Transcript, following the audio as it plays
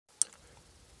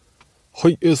は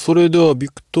い、それではビ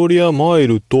クトリアマイ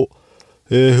ルと、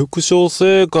複勝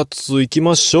生活行き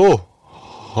ましょう。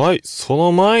はい、そ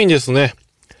の前にですね。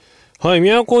はい、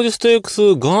宮古路ステーク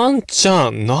ス、ガンち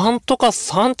ゃん、なんとか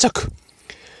3着。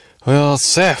いやー、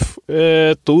セー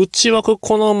フ。内枠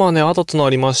この馬ね、後とな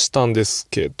りましたんです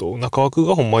けど、中枠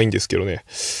がほんまいいんですけどね。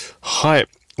はい。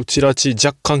内ラチ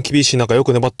若干厳しい中よ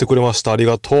く粘ってくれました。あり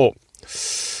がとう。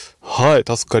はい、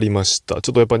助かりました。ち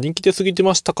ょっとやっぱ人気出過ぎて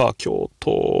ましたか。京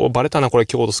都、バレたな、これ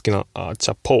京都好きな、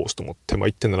チャポースと思って、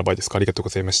1.7 倍ですか。ありがとうご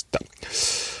ざいました。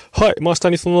はい、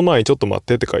下にその前にちょっと待っ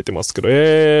てって書いてますけ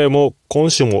ど、もう今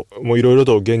週もいろいろ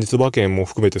と現実馬券も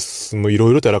含めて、もうい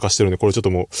ろいろとやらかしてるんで、これちょっと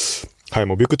もう、はい、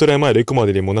もうビクトリアマイル行くま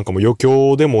でにもう余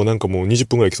興でも20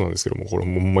分くらい行きそうなんですけども、これ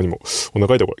ほんまにもう、お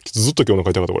腹痛いこれ。ずっと今日お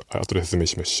腹痛かったこれ。はい、後で説明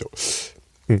しましょう。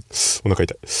お腹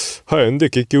痛い。はい。で、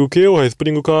結局、KO 杯スプ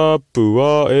リングカップ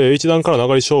は、一段から流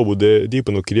れ勝負で、ディー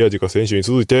プの切れ味が選手に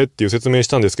続いてっていう説明し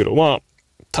たんですけど、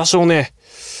多少ね、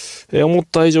思っ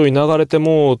た以上に流れて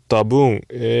もうた分、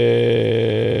キ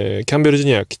ャンベルジュ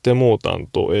ニア来てもうたん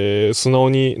と、素直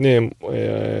にね、ペ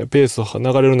ース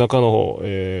流れる中の、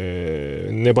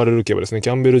粘れる競馬ですね。キ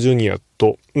ャンベルジュニア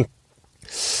と、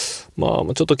ち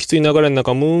ょっときつい流れの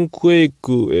中、ムーンクエイ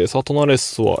ク、サトナレ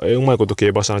スは、うまいこと競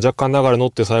馬したな。若干流れ乗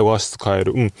って最後足使え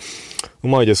る。う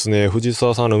まいですね。藤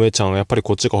沢さんの梅ちゃん、やっぱり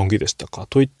こっちが本気でしたか。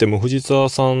と言っても、藤沢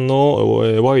さん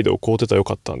の、ワイドを買うてたらよ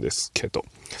かったんですけど。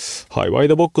はい。ワイ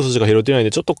ドボックスしか拾ってないん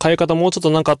で、ちょっと買い方もうちょっと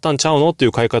なんかあったんちゃうのってい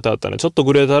う買い方だったね。ちょっと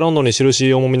グレーターロンドンに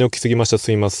印重みの置きすぎました。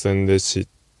すいませんでし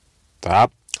た。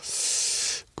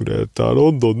グレーター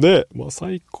ロンドンで、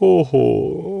最高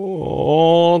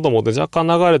峰、と思って若干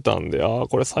流れたんで、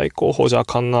これ最高峰じゃあ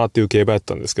かんなっていう競馬やっ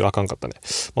たんですけど、あかんかったね。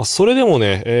それでも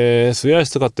ね、末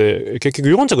足使って、結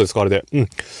局4着ですか、あれで。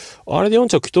あれで4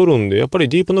着来とるんで、やっぱり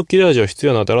ディープの切れ味は必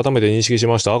要なって改めて認識し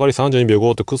ました。上がり32秒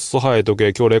5ってくっそ速い時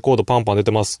計、今日レコードパンパン出て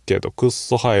ますけど、くっ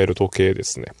そ速い時計で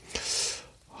すね。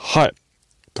はい。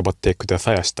頑張ってくだ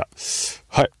さい、明日。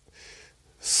はい。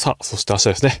さあ、そして明日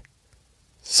ですね。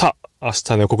さあ、明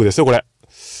日の予告ですよ、これ。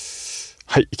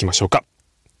はい、行きましょうか。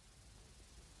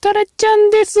タラちゃん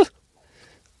です。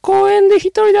公園で一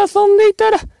人で遊んでい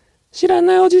たら、知ら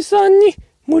ないおじさんに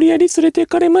無理やり連れて行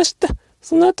かれました。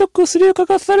その後薬をか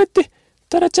かされて、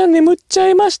タラちゃん眠っちゃ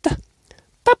いました。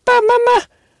パパ、ママ、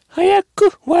早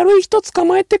く悪い人捕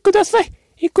まえてください。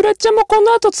イクラちゃんもこ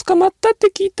の後捕まったっ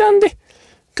て聞いたんで、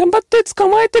頑張って捕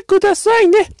まえてください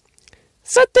ね。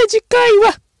さて次回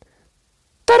は、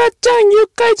タラちゃん誘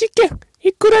拐事件、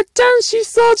イクラちゃん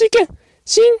失踪事件、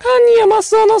真犯人はマ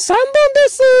スオの3本で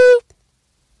す。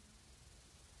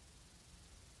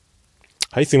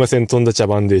はい、すいません。飛んだ茶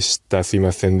番でした。すい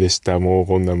ませんでした。もう、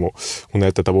こんなや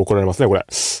ったら多分怒られますね、これ。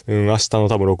明日の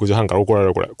多分6時半から怒られ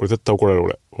る、これ。これ絶対怒られる、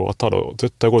俺。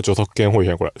絶対これ著作権法違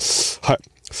反、これ。は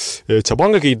い。茶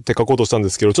番劇って書こうとしたんで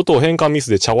すけど、ちょっと変換ミス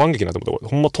で茶碗劇になって思った、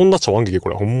これ。ほんま飛んだ茶碗劇、こ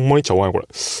れ。ほんまに茶碗や、これ。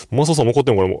マサさんも怒っ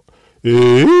てん、これもう。って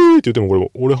言ってもこれも、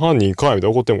俺犯人かみた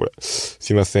いな怒ってんこれ。す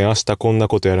いません。明日こんな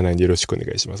ことやらないんでよろしくお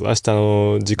願いします。明日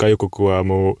の次回予告は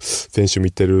もう、先週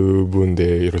見てる分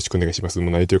でよろしくお願いします。も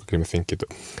う何というかわかりませんけど。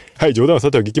はい、冗談は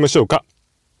さておき行きましょうか。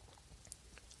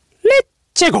レッ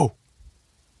ツゴー。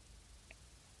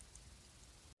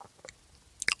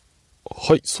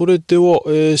はい、それでは、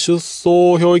出走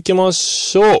表行きま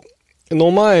しょう。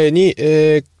の前に、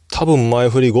多分前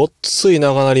振りごっつい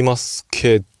長なります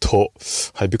けど、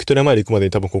はい、ビクトリアマイル行くまでに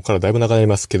多分ここからだいぶ長なり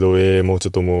ますけど、もうちょ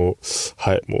っともう、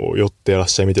はい、もう寄ってらっ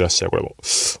しゃい、見てらっしゃい、これも。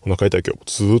お腹痛い今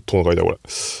日。ずーっとお腹痛い、これ。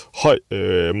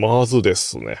はい、まずで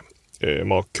すね。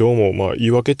今日も言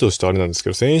い訳としてあれなんです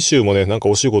けど、先週もね、なんか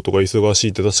お仕事が忙し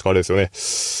いって確かあれですよね。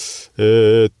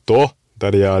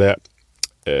誰やあれ。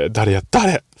誰やったあ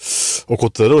れ。怒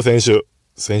ってただろ、先週。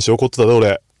先週怒ってただろ、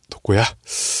俺。どこや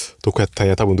ったん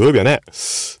や、多分土曜日やね。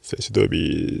先週土曜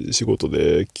日、仕事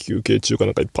で休憩中か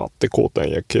なんかにパッて買うたん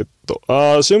やけど。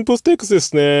春風ステークスで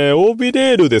すね。オービ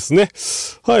レールですね。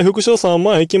はい、副賞3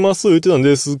万円行きます言ってたん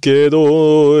ですけ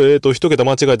ど、一桁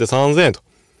間違えて3000円と。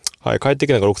はい、帰って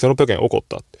きながら6600円起こっ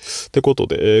た。ってこと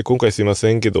で、今回すいま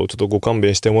せんけど、ちょっとご勘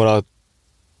弁してもらっ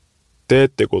てっ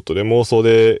てことで、妄想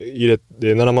で入れて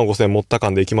7万5000円持った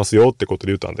感で行きますよってこと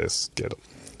で言ったんですけど。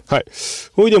はい。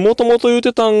ほいで、もともと言っ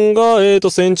てたんが、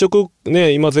先直、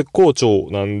ね、今絶好調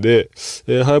なんで、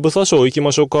はやぶさ賞行き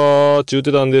ましょうかって言っ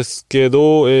てたんですけ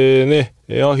ど、ア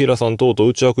ヒラさんとうとう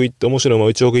内枠行って、面白いまま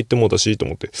内枠行ってもうたし、と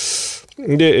思って。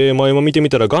で、今見てみ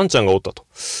たらガンちゃんがおったと。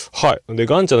はい。で、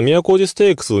ガンちゃんの宮古路ス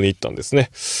テークスに行ったんですね。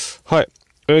はい。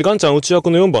ガンちゃん内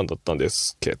枠の4番だったんで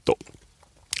すけど。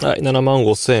はい、7万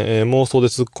5千円、妄想で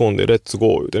突っ込んで、レッツゴー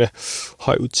言うてね。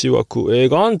はい、内枠。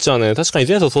ガンちゃんね、確かに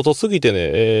前走外すぎて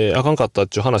ね、あかんかったっ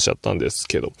ていう話やったんです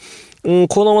けど。こ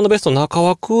のままのベスト中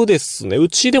枠ですね。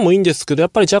内でもいいんですけど、や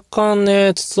っぱり若干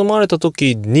ね、包まれた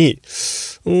時に、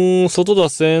外出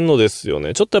せんのですよ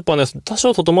ね。ちょっとやっぱね、多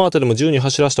少外回ってでも自由に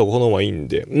走らせた方がこの方がいいん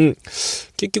で、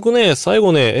結局ね、最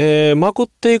後ね、まくっ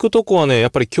ていくとこはね、やっ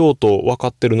ぱり京都分か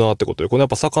ってるなってことで、このやっ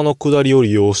ぱ坂の下りを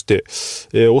利用して、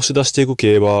押し出していく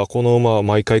競馬、この馬、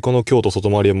毎回この京都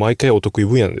外回りは毎回お得意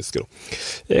分野なんですけど、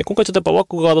今回ちょっとやっぱ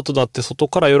枠がだとなって外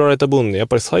から寄られた分ね、やっ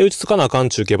ぱり最打ちつかなあかん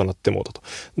中競馬になってもうたと。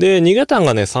で、逃げたん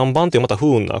がね、3番っていうまた不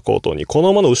運なコートに、こ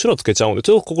の馬の後ろつけちゃうんで、ち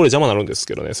ょっとここで邪魔になるんです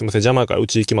けどね、すいません、邪魔やからう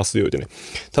ち行きますよ、でね。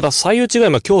ただ、最打ちが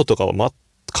今、京都が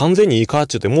完全にいいかっ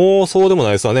ちゅうて、もうそうでもな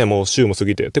いですわね。もう週も過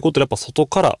ぎて。ってことでやっぱ外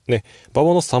からね、馬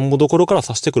場の三分どころから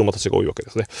刺してくる馬たちが多いわけで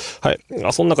すね。はい。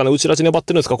そん中ね、うちらち粘っ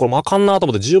てるんですかこれもあかんなと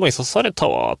思って、10番に刺された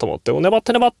わと思って、粘っ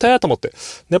てと思って、と思って、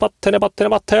ガンちゃん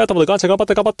頑張っ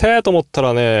てと思った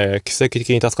らね、奇跡的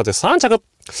に助かって3着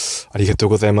ありがとう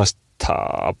ございました。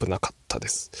危なかったで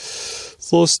す。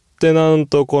そしてなん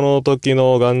とこの時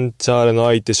のガンチャーレの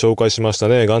相手紹介しました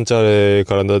ね。ガンチャーレ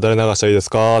から誰流したらいいです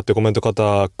かってコメントく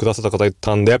ださった方い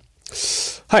たんで。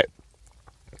はい。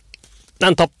な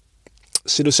んと、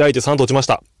印相手3と落ちまし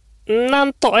た。な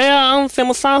んと、エアアンセ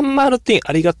ムサンマルティン、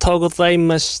ありがとうござい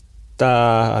まし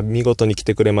た。見事に来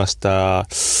てくれました。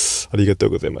ありがとう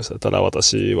ございました。ただ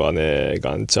私はね、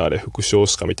ガンチャーレ副賞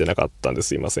しか見てなかったんです。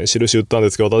すいません。印打ったんで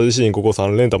すけど、私自身ここ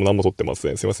3連単も何も取ってませ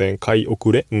ん。すいません。買い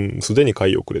遅れすでに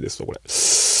買い遅れですと、これ。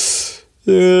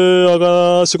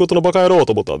仕事のバカ野郎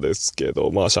と思ったんですけ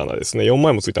ど、まあ、しゃあないですね。4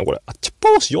枚もついたのこれ。チッパ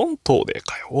ーし4等で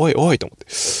かよ。おいと思って。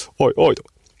おいと思って。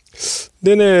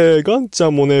でね、ガンちゃ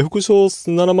んもね、副賞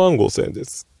7万5千円で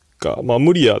すか。まあ、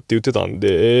無理やって言ってたん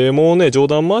で、もうね、冗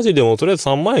談マジでもとりあえず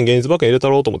3万円現実馬券入れた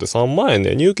ろうと思って3万円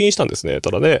ね、入金したんですね。た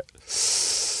だね、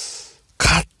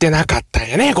買ってなかったん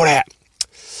やね、これ。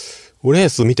レー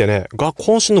ス見てね、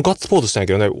渾身のガッツポーズしたんや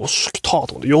けどね、おっし、来たと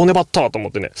思って、よう粘ったと思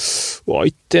ってね、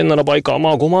1.7 倍か、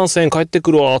まあ5万1000円返って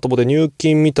くるわと思って入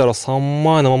金見たら3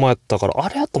万円のままやったから、あ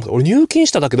れやと思って、俺入金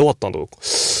しただけで終わったんだ。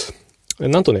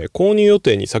なんとね、購入予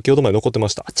定に先ほどまで残ってま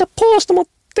した。じゃあポーズと思っ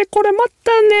て、これま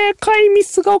たね、買いミ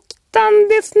スが起きたん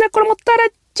ですね。これもタラ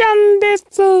ちゃんです。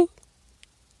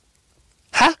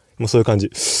はもうそういう感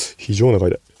じ。非常な買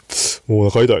いたい。もうお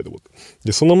腹痛いと思って。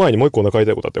で、その前にもう一個お腹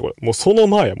痛いことあって、これ。もうその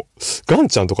前やもう。ガン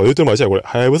ちゃんとか言うてる前じゃん、これ。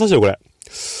はやぶさ賞、これ。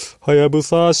はやぶ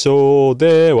さ賞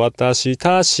で私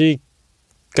確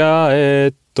か、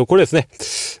これですね。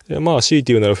まあ、強い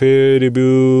て言うなら、フェルビ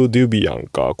ューデュビアン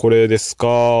か、これです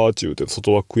か、ちゅうて、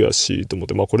外は悔しいと思っ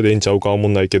て、まあ、これでええんちゃうか思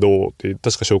んないけど、って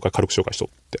確か軽く紹介しとっ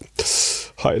て。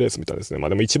はい、レース見たんですね。まあ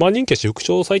でも一番人気やし、副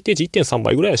賞最低値 1.3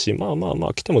 倍ぐらいやし、ま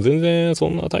あ、来ても全然そ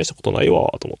んな大したことない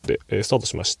わ、と思って、スタート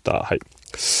しました。はい。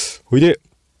ほいで、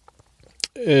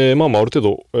まあある程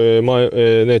度、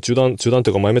中段と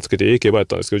いうか前目つけてええ競馬やっ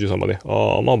たんですけど、13番ね。ま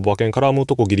あ馬券絡む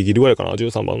とこギリギリぐらいかな。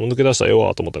13番の抜け出したらええ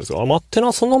わと思ったんですけど、待って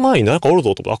な、その前に何かおる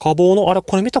ぞと思って、赤棒の、あれ、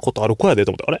これ見たことある子やで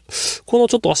と思って、あれこの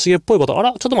ちょっと足毛っぽいバタ、あ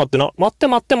ら、ちょっと待ってな。待ってと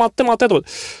思って、ちょ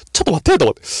っと待ってと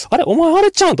思って、あれ、お前あ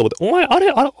れちゃうんと思って、お前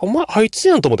あいつ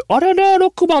やんと思って、あれれ、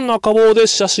6番の赤棒で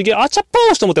足毛、あちゃっぽ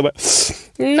ーしと思って、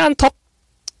なんと、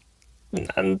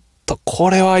こ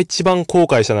れは一番後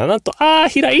悔したな。なんと、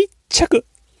平一着。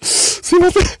すいま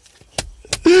せんよ、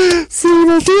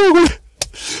これ。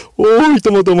おいと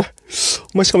思って、お前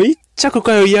しかも一着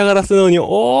かよ、嫌がらせのに。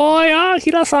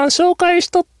平さん紹介し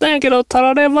とったんやけど、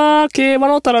競馬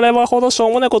のタラレバほどしょ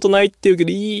うもないことないって言うけ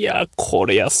ど、いや、こ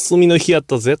れ休みの日やっ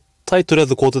たら絶対とりあえ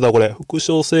ず買うてた、これ。副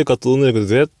賞生活運営で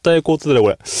絶対買うてたよ、こ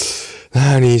れ。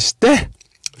何して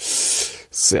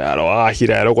そやろ、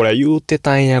平やろ、これ。言うて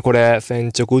たんや、これ。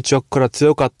先直内枠から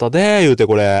強かったで、言うて、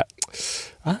これ。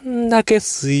あんだけ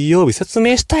水曜日説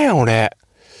明したやん、俺。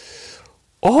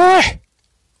お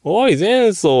い、前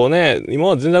走ね、今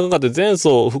は全然かかって前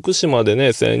走福島でね、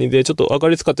1002でちょっと上が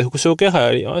り使って副賞系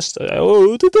入りましたよ。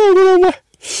打てたよ、これ、お前。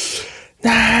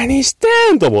何して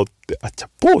んと思って。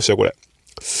ポーしよ、これ。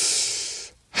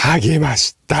励ま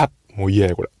した。もう嫌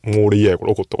や、これ。もう俺嫌や、こ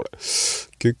れ。怒った、これ。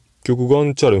結局、ガ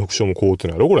ンチャレの副賞も買うて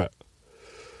ないやろ、これ。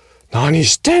何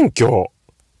してん、今日。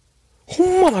ほ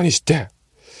んま何してん。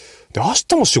で、明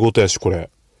日も仕事やし、これ。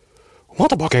ま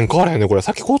た馬券買われへんね、これ。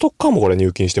さっき買うとっかも、これ、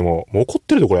入金しても。もう怒っ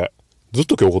てるで、これ。ずっ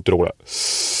と今日怒ってる、これ。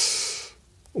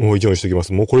もう以上にしておきま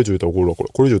す。もうこれ以上言ったら怒るわ、これ。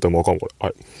これ以上言ったらもうあかん、これ。は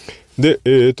い。で、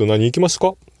何行きます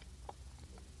か？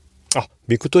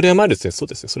ビクトリアマイルですね。そう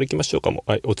ですね。それ行きましょうかも。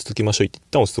はい。落ち着きましょう。一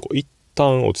旦落ち着こう。一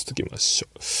旦落ち着きましょ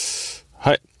う。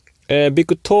はい。ビ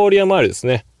クトリアマイルです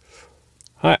ね。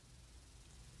はい。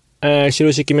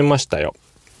印決めましたよ。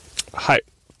はい。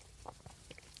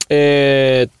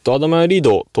アドマイリー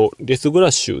ドとレスグラ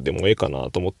ッシュでもええか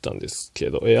なと思ったんですけ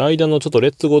ど、間のちょっとレ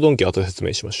ッツゴードンキ後で説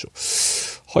明しましょ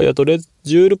う。はい、あとジ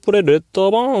ュールプレイレッド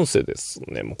アバンセです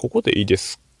ね。もうここでいいで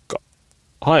すか。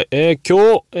はい、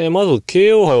今日、まず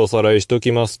KO 杯をおさらいしてお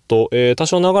きますと、多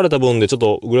少流れた分でちょっ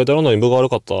とグレータロンドンに分が悪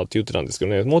かったって言ってたんですけ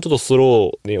どね、もうちょっとス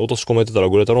ローに落とし込めてたら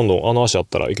グレータロンドンあの足あっ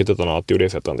たらいけてたなっていうレー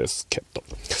スやったんですけど。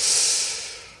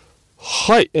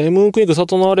はい。ムーンクイーク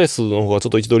里のアレスの方がちょ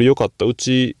っと位置取り良かった。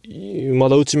ま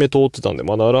だ内目通ってたんで、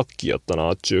まだラッキーやった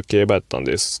な、中競馬やったん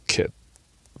ですけ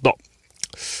ど。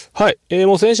はい。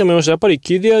もう先週も言いました。やっぱり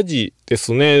切れ味で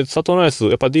すね。里のアレス、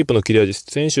やっぱディープの切れ味。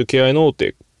先週 KI ノーテ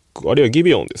ック、あるいはギ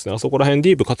ビオンですね。あそこら辺デ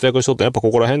ィープ活躍しとったやっぱ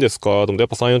ここら辺ですかと思って、やっ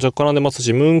ぱ3、4着絡んでます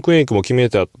し、ムーンクイークも決め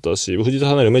てあったし、藤田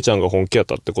さんより梅ちゃんが本気やっ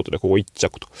たってことで、ここ1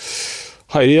着と。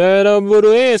はい。リアラブ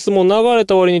ルエースも流れ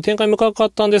た割に展開向か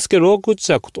ったんですけど、6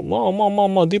着と。まあ、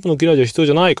ディープの切れ味は必要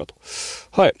じゃないかと。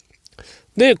はい。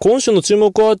で、今週の注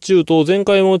目は中と、前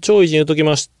回も超維持に言うとき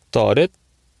ました。レッ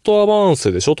ドアバン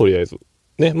セでしょ、とりあえず。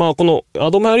ね。まあ、この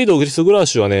アドマイリード、グリスグラッ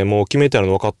シュはね、もう決めてある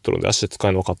の分かっとるんで、足で使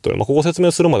えるの分かっとる。まあ、ここ説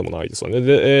明するまでもないですよね。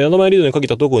で、アドマイリードに限っ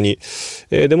た特に、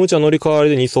デムチャ乗り換わ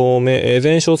りで2走目、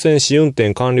前哨戦試運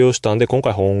転完了したんで、今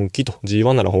回本気と。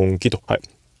G1 なら本気と。はい。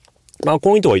まあ、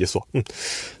ポイントはいいですわ。うん。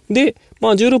で、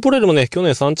まあ、ジュールプレルもね、去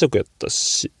年3着やった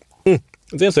し、うん。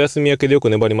前走休み明けでよ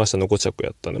く粘りましたの5着や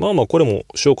ったんで、まあこれも、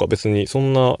しようか別にそ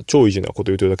んな超維持なこ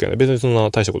と言ってるだけなんで、別にそんな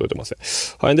大したこと言ってません。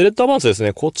はい。で、レッドアバンスです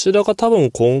ね。こちらが多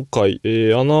分今回、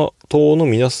アナ党の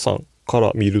皆さんか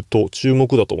ら見ると注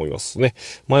目だと思いますね。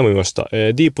前も言いました。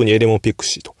ディープにエレモンピク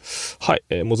シーと。は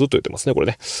い。もうずっと言ってますね、これ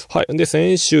ね。はい。で、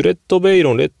先週、レッドベイ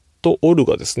ロン、レッドオル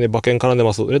ガですね。馬券絡んで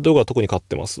ます。レッドオルガ特に勝っ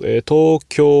てます。東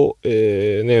京、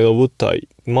の舞台、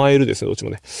マイルですね、どっちも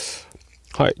ね。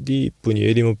はい。ディープに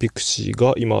エリムピクシー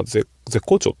が今絶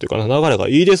好調っていうかな、流れが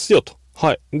いいですよと。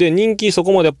はい。で、人気そ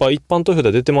こまでやっぱ一般投票で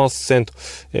は出てませんと。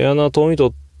アナトにと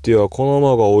ってはこの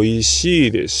馬が美味し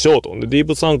いでしょうと。で、ディー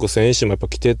プサンク選手もやっぱ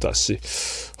来てたし。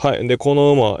はい。で、こ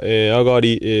の馬、上が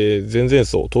り、前々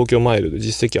走、東京マイルで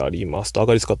実績ありますと。上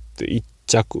がり使って1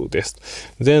着です。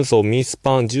前走ミス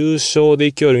パン、重賞で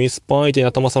勢いあるミスパン相手に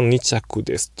頭差の2着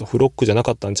ですと。フロックじゃな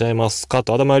かったんちゃいますか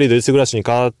と。アダマリードリスグラッシュに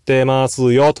勝ってま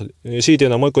すよと。強いていう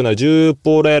のはもう一個ならジュー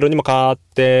ポレールにも勝っ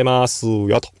てます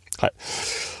よと。はい。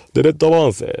で、レッドアバ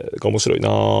ンセが面白いな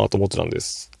ぁと思ってたんで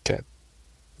すけ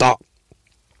ど。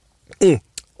うん。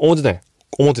思っ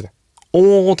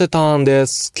てたんで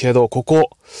すけど、ここ、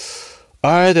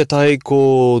あえて対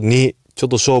抗に、ちょっ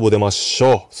と勝負出まし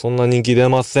ょう。そんな人気出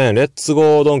ません。レッツ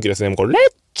ゴードンキですね。もうこれ、レ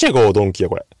ッチェゴードンキや、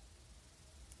これ。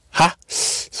は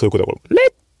そういうことや、これ。レ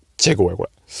ッチェゴーや、これ。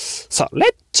さあ、レ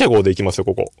ッチェゴーでいきますよ、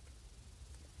ここ。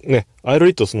ね。アイロ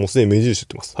リットもうすでに無印言っ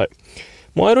てます。はい。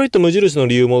もうアイロリット無印の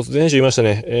理由も前週言いました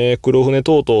ね。黒船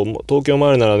等々、東京マ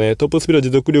イルならね、トップスピード持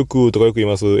続力とかよく言い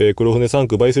ます。黒船3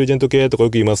区バイスリージェント系とかよ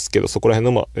く言いますけど、そこら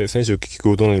辺の先週結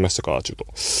局どうなりましたかちょっと。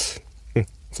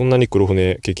そんなに黒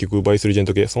船、結局バイスリージェン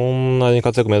ト系、そんなに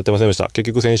活躍目立ってませんでした。結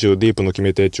局先週ディープの決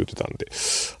め手って言ってたんで。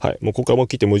はい。もうここからもう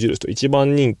切って無印と一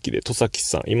番人気で、戸崎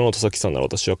さん。今の戸崎さんなら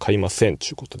私は買いません。と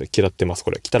いうことで嫌ってます。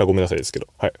これ。来たらごめんなさいですけど。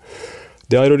はい。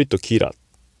で、アイロリット嫌っ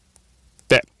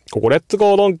て、ここレッツ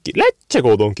ゴードンキー、レッチェ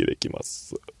ゴードンキーでいきま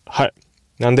す。はい。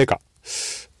なんでか。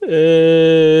うち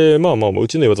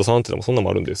の岩田さんってのもそんなも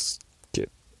あるんですけ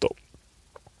ど。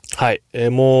はい。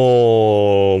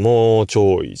もう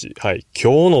超維持。はい。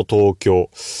今日の東京。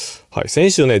はい。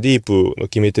先週ね、ディープの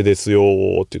決め手ですよ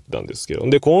ーって言ってたんですけど。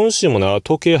で、今週もね、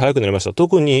時計早くなりました。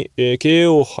特に、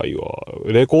KO 杯は、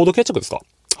レコード決着ですか？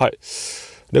はい。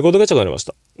レコード決着がありまし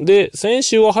た。で、先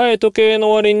週は早い時計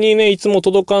の割にね、いつも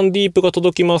届かんディープが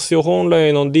届きますよ。本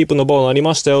来のディープの場になり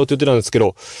ましたよって言ってたんですけ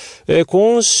ど、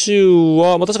今週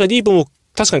は、確かにディープも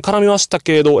確かに絡みました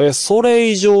けど、それ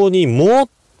以上にもっ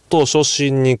と初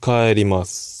心に帰りま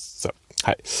す。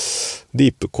はい。デ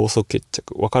ィープ高速決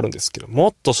着、わかるんですけど、も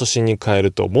っと初心に帰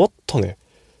ると、もっとね、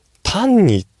単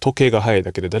に時計が早い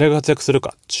だけで誰が活躍する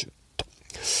か、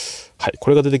はい。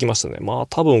これが出てきましたね。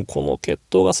多分この決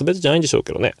闘が全てじゃないんでしょう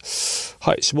けどね。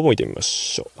はい。脂肪も見てみま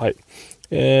しょう。はい。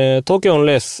東京の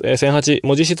レース、1008。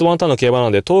もう実質ワンターンの競馬な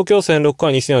んで、東京1006か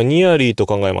ら2000はニアリーと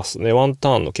考えますね。ワンタ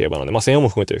ーンの競馬なんで、1004も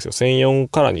含めてですよ。1004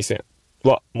から2000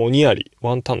は、もうニアリー、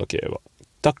ワンターンの競馬。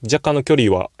若干の距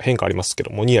離は変化ありますけど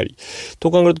も、ニアリー。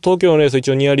と考えると、東京のレース一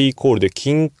応ニアリーコールで、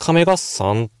金亀が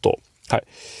3と。はい。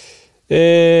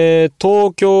東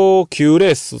京9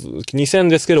レース、2000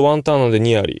ですけど、ワンターンなんで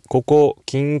ニアリー。ここ、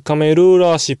金亀ルー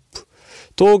ラーシップ。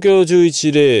東京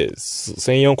11レース、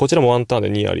1004、こちらもワンターンで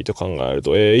ニアリーと考える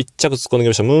と、1着突っ込んでき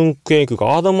ました。ムーンクエイク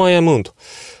がアダマヤムーンと。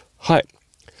はい。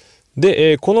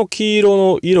で、この黄色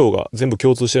の色が全部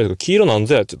共通してるんですけど、黄色なん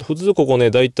ぞやって言うと、普通ここ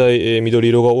ね、だいたい、緑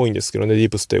色が多いんですけどね、ディ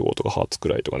ープステゴとかハーツく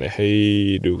らいとかね、ヘ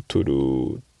イルトゥ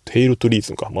リー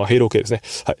ズンか。まあ、ヘイロー系ですね。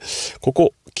はい。こ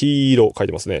こ、黄色書い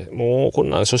てますね。もう、こん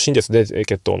なん初心ですね、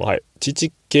血統の。はい。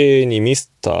父系にミ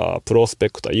スター、プロスペ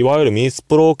クター、いわゆるミス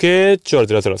プロ系って言われ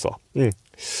てるやつらですわ。うん。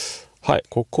はい。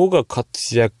ここが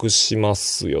活躍しま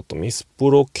すよと。ミスプ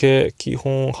ロ系、基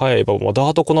本、はい。ダ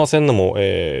ートこなせんのも、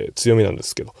強みなんで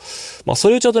すけど。まあ、そ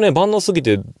れ言っちゃうとね、万能すぎ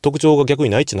て特徴が逆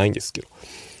にないっちゃないんですけど。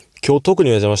今日特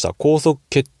に言われました。高速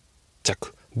決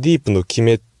着。ディープの決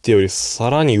め手より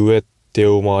さらに上手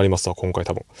を回りますわ、今回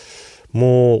多分。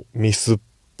もう、ミス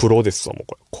プロですわ、もう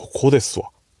これ。ここです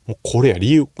わ。もうこれや、理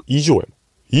由以上や。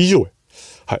以上や。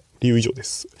はい。理由以上で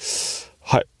す。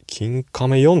はい。金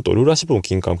亀4とルーラーシップも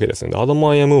金亀系ですね。アド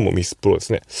マイアムーもミスプロで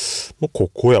すね。もうこ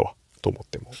こやわ。と思っ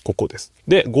ても、ここです。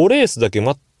で、5レースだけ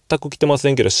全く来てま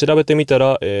せんけど、調べてみた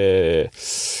ら、東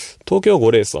京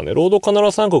5レースはね、ロードカナ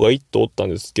ラ3個が1頭おったん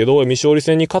ですけど、未勝利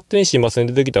戦に勝手にすいません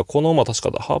出てきたこの、まあ確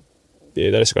かだ、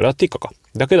誰しかラッティッカか。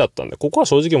だけだったんで、ここは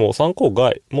正直もう3個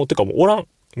外。もうてかもうおらん。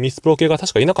ミスプロ系が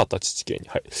確かいなかった、父系に。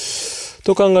はい。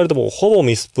と考えるともうほぼ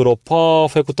ミスプロパー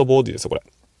フェクトボディですよ、これ。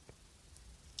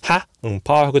パ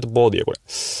ーフェクトボディや、これ。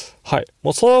はい。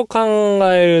もうそう考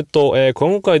えると、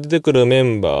今回出てくるメ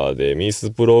ンバーでミ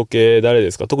スプロ系誰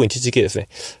ですか？特に父系ですね。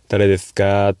誰です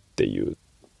かっていう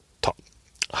と。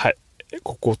はい。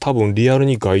ここ多分リアル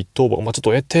に該当馬。まあ、ちょっ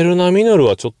とエテルナミノル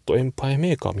はちょっとエンパイ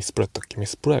メーカーミスプロやったっけ？ミ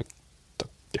スプロやったっ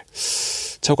け？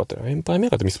ちゃうかったよ。エンパイメー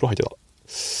カーってミスプロ入ってた。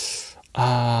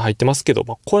入ってますけど、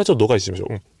まあ、これはちょっと度外視しましょ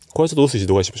う。これはちょっと薄いし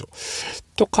度外視しましょう。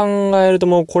と考えると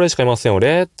もうこれしかいませんよ。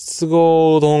レッツ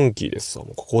ゴードンキーですわ。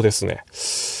もうここですね。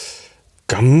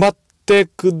頑張って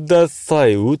くださ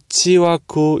い。内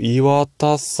枠、岩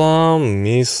田さん、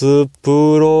ミス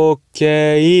プロ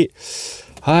系。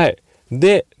はい。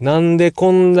で、なんで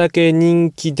こんだけ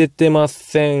人気出てま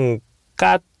せん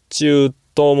かっちゅう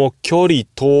と、もう距離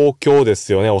東京で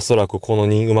すよね。おそらくこの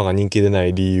馬が人気出な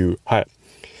い理由。はい。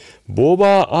ボ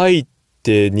バ相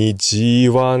手に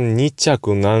G12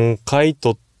 着何回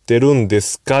取ってるんで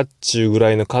すかっちゅうぐ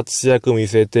らいの活躍見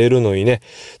せてるのにね。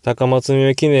高松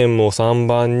宮記念も3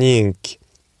番人気。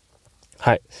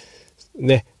はい。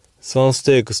ね。スワンス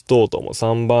テークス等々も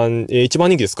3番、1番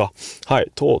人気ですか？は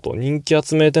い。等々人気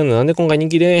集めてんのなんで今回人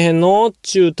気出えへんのっ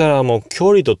ちゅうたらもう距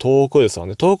離と遠くですわ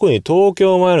ね。特に東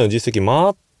京マイルの実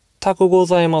績全くご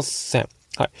ざいません。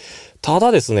はい。た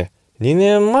だですね、2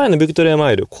年前のビクトリア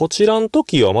マイル、こちらの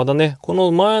時はまだね、こ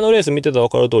の前のレース見てたら分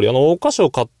かる通り、桜花賞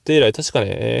買って以来、確か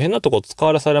ね、変なとこ使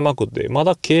わされまくって、ま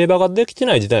だ競馬ができて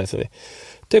ない時代ですよね。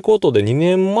ってことで、2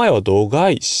年前は度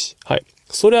外視。はい。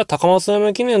それは高松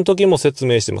山記念の時も説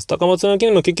明してます。高松山記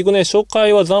念も結局ね、初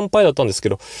回は惨敗だったんですけ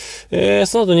ど、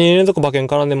その後2年連続馬券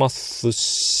絡んでます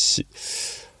し、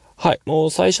はい。もう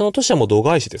最初の年はもう度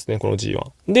外視ですね、この G1。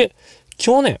で、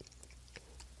去年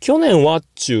は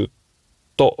中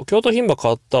と、京都牝馬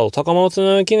勝った後、高松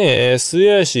山記念、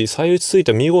末足、最内つい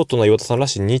た見事な岩田さんら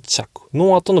しい2着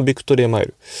の後のビクトリアマイ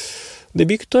ル。で、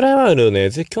ビクトリアマイルね、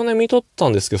去年見とった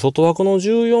んですけど、外枠の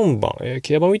14番、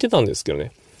競馬見てたんですけど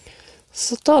ね。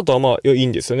スタートはまあいい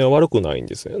んですよね。悪くないん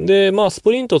ですよ。で、まあス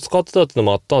プリントを使ってたっての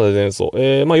もあったんで前走。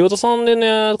まあ岩田さんで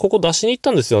ね、ここ出しに行っ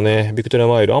たんですよね。ビクトリア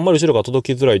マイル。あんまり後ろが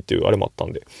届きづらいっていうあれもあった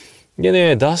んで。で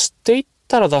ね、出していっ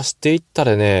た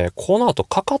らね、この後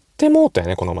かかってもうたよ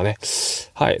ね、この馬ね。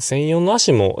はい。1004の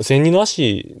足も、1002の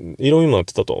足、色味もなっ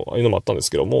てたというのもあったんです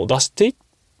けど、もう出していっ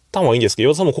たのはいいんですけど、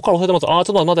岩田さんもここから抑えてます。ち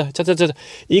ょっと待って、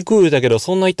行く言うたけど、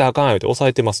そんな行ったらあかんよって抑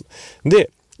えてます。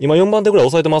で、今4番手ぐらい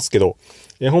抑えてますけど、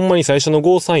ほんまに最初の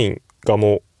ゴーサインが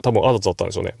もう多分アドツだったん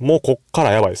でしょうね。もうこっか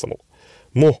らやばいですよ、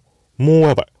もう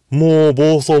やばい。もう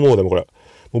暴走モードでもこれ。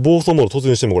もう暴走モード突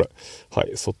入してもこれ。は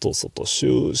い。終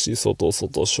始外、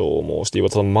消耗して、岩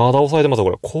田さんまだ抑えてますよ、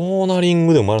これ。コーナリン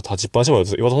グでもまだ立ちっぱなしも岩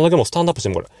田さんだけもスタンドアップして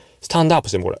も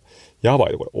これ。やば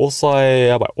いで、これ。抑え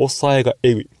やばい。抑えが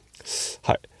えぐい。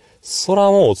はい。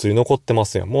空もお釣り残ってま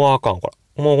すよ。もうあかん、こ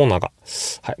れ。もうこんなんあかん。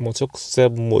はい。もう直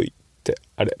線向いて、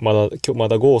あれ、まだ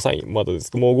ゴーサイン、まだで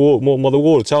す。もうまだ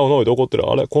ゴールちゃうので怒ってる。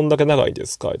あれ、こんだけ長いで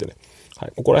すかってね。は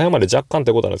い。ここら辺まで若干っ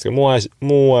てことなんですけど、もう怪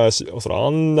しい。そら、あ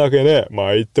んだけね、ま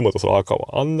あ言ってもとそらあかん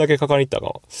わ。あんだけかかりに行ったら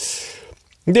あかん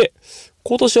わ。で、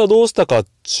今年はどうしたかっ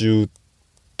ちゅう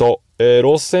と、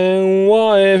路線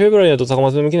は、フェブラリーだと高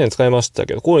松宮記念使いました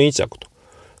けど、これ2着と。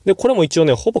で、これも一応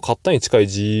ね、ほぼ勝ったに近い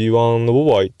G1 のボ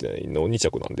バ相手の2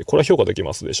着なんで、これは評価でき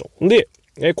ますでしょう。で、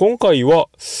今回は、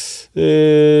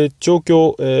状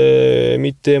況、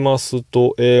見てます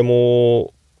と、も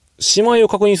う、姉妹を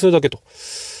確認するだけと。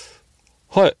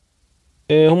はい。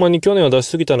ほんまに去年は出し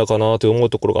すぎたのかなって思う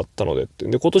ところがあったのでって。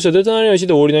で、今年は出てないのにし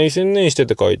て折りなり専念してっ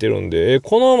て書いてるんで、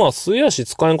この馬、末足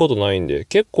使えんことないんで、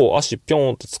結構足ぴょ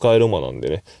んって使える馬なんで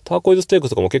ね、ターコイズステーク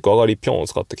スとかも結構上がりぴょんを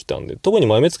使ってきたんで、特に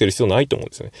前目つける必要ないと思うん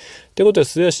ですよね。ってことで、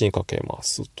末足にかけま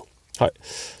すと。はい。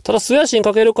ただ、末足に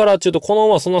かけるからっていうと、この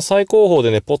馬そんな最高峰で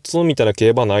ね、ポッツンみたいな競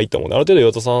馬ないと思うんで、ある程度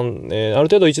岩田さん、ある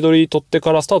程度位置取り取って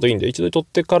からスタートいいんで、位置取り取っ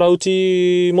てからもと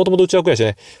もと内枠やし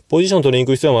ね、ポジション取りに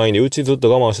行く必要はないんで、内ずっ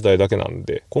と我慢してたいだけなん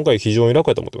で、今回非常に楽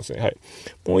やと思ってますね。はい。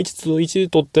もう位置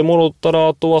取ってもろったら、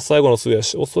あとは最後の末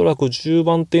足。おそらく10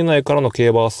番手以内からの競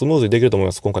馬はスムーズにできると思い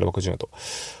ます。今回の枠順やと。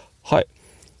はい。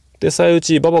で、最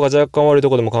内、馬場が若干悪いと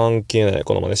こでも関係ない。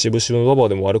このままね、渋々の馬場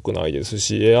でも悪くないです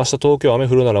し、明日東京雨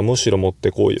降るならむしろ持って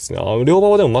こいですね。両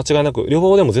馬場でも間違いなく、両馬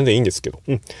場でも全然いいんですけど、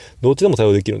どっちでも対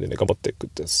応できるんでね、頑張ってく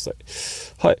ださい。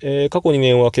はい、過去2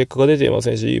年は結果が出ていま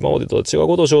せんし、今までとは違う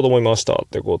ことをしようと思いました。っ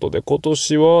てことで、今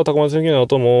年は高松宣言の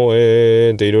後も、っ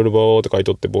ていろいろバーって書い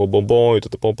とって、ボンボンボン言っと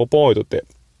って、ポンポンポン言っとって。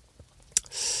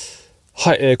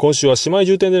はい、今週は姉妹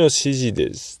重点での指示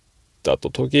です。あ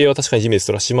と、時計は確かに地味です。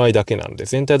それは姉妹だけなんで、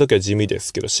全体時計は地味で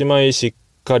すけど、姉妹しっ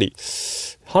かり、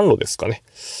販路ですかね。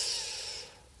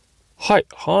はい。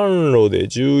販路で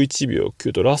11秒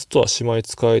9と、ラストは姉妹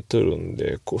使えとるん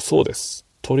で、そうです。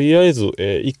とりあえず、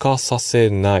生かさせ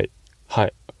ない。は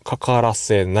い。かから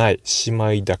せない。姉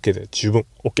妹だけで十分。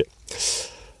OK。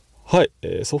はい。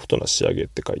ソフトな仕上げっ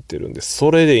て書いてるんで、そ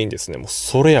れでいいんですね。もう、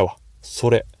それやわ。そ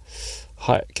れ。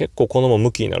はい。結構このまま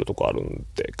向きになるとこあるん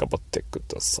で、頑張ってく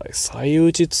ださい。最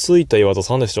内ついた岩田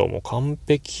さんでしょ。もう完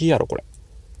璧やろ、これ。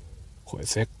これ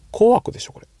絶好枠でし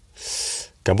ょ、これ。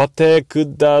頑張ってく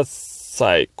だ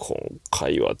さい。今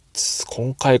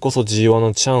回こそ G1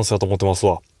 のチャンスだと思ってます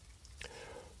わ。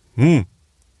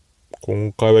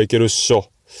今回はいけるっしょ。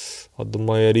アド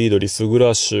マイヤリードリスグラ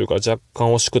ッシュが若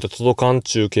干惜しくて届かん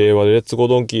中競馬でレッツゴー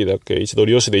ドンキーだけ一度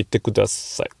利用しで行ってくだ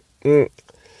さい。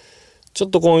ちょっ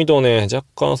とこの糸をね、若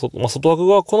干外枠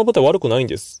がこの舞台悪くないん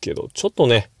ですけど、ちょっと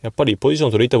ね、やっぱりポジショ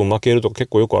ン取りた分負けるとか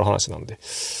結構よくある話なんで。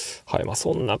はい。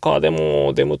その中で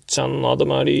も、デムちゃんのアド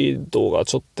マイヤリードが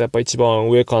ちょっとやっぱ一番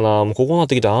上かな。もうここになっ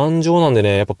てきた安城なんで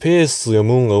ね、やっぱペース読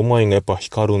むんがうまいんがやっぱ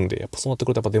光るんで、やっぱそうなってく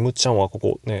るとやっぱデムちゃんはこ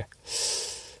こね、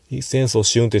いいセンスを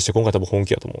試運転して今回多分本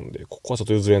気やと思うんで、ここはちょっ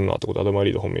と譲れんなってことでアドマイヤ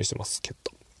リード本命してますけど。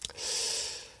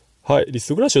はい。リ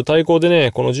スグラッシュ対抗で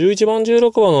ね、この11番、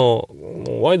16番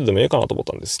のワイドでもええかなと思っ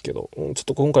たんですけど、ちょっ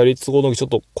と今回リッツゴードンキちょっ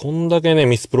とこんだけね、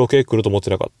ミスプロ系来ると思って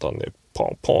なかったんで、ポ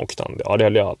ンポン来たんで、あれあ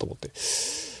れやと思って、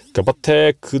頑張っ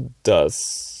てくだ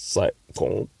さい。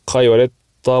今回はレッ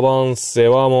ドアバンセ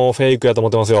はもうフェイクやと思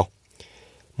ってますよ。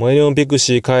もうエリオンピク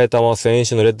シー変えた選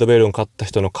手のレッドベイロン勝った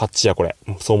人の勝ちや、これ。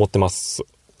そう思ってます。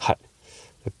はい。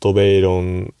レッドベイロ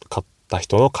ン勝った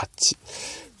人の勝ち。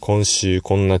今週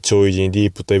こんな超イージーにディ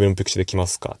ープとエベルンピクシーできま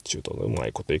すかちゅうとうま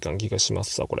いこといかん気がしま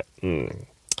すわ、これ。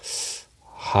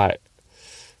はい。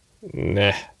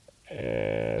ね。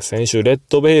先週レッ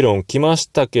ドベイロン来まし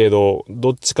たけど、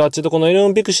どっちかっていうとこのエレオ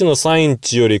ンピクシーのサイン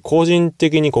値より個人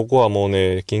的にここはもう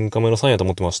ね、金亀のサインやと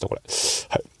思ってました、これ。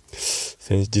はい。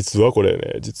実はこれ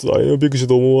ね、実はエレオンピクシー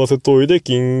と思わせといて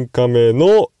金亀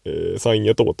の、サイン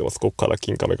やと思ってます。ここから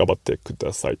金亀頑張ってく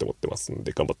ださいと思ってますん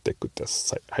で、頑張ってくだ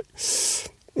さい。はい。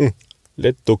レ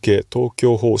ッド系、東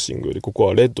京ホーシングより、ここ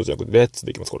はレッドじゃなくて、レッツ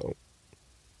でいきます、これ。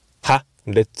は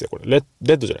レッツや、これ。レ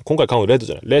ッドじゃない。今回買うのレッド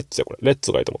じゃない。レッツや、これ。レッ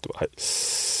ツがいいと思ってま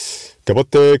す。はい。頑張っ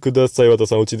てください。和田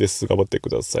さん、うちです。頑張ってく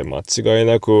ださい。間違い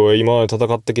なく、今まで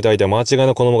戦ってきた相手は間違い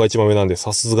なくこの馬が一番上なんで、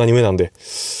さすがに上なんで、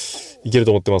いける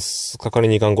と思ってます。かかり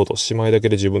に行かんこと、姉妹だけ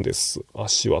で十分です。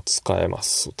足は使えま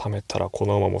す。貯めたら、こ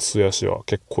の馬も末足は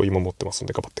結構今持ってますん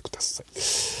で、頑張ってください。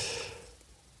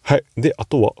はい。で、あ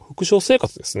とは、副賞生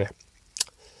活ですね。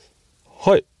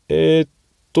はい。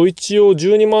一応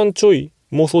12万ちょい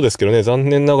もそうですけどね、残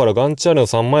念ながらガンチャーレの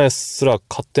3万円すら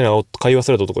買ってない、買い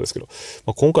忘れたとこですけど、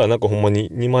今回はなんかほんま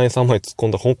に2万円3万円突っ込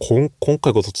んだ、今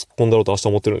回こそ突っ込んだろうと明日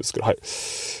思ってるんですけど、は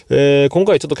い。今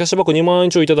回ちょっとキャッシュバック2万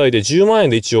円ちょいいただいて10万円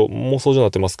で一応妄想上にな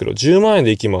ってますけど、10万円で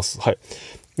いきます。はい。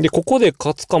で、ここで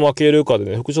勝つか負けるかで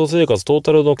ね、副賞生活トー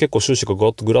タルの結構収支が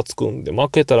ぐらつくんで、負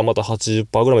けたらまた 80%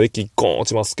 ぐらいまで一気にゴーン落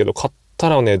ちますけど、勝った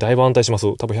らね、だいぶ安泰します。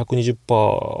多分 120%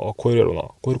 超えるやろうな。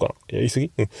超えるかな。言い過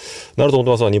ぎなると思っ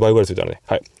てますわ。2倍ぐらいついたらね。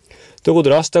はい。ということ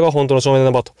で、明日が本当の正面ナ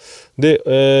ンバーと。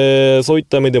で、そういっ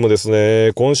た意味でもです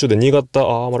ね、今週で新潟、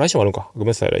来週もあるんか。ごめん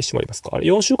なさい、来週もありますか。あれ、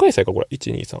4週開催か、これ。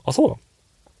1、2、3。そうなの。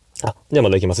じゃあま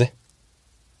だ行きますね。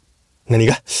何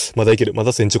がまだいける。ま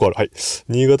だ1000チョコある。はい。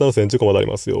新潟の1000チョコまだあり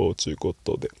ますよ。というこ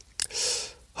とで。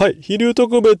はい。飛竜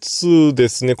特別で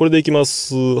すね。これでいきま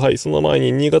す。はい。その前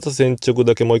に新潟1000チョコ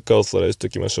だけもう一回おさらいしてお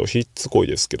きましょう。しつこい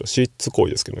ですけどね、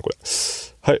これ。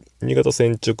はい。新潟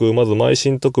先直、まず、邁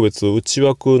進特別、内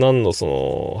枠なんの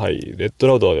はい、レッド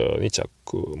ラウド2着。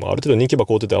まあ、ある程度人気馬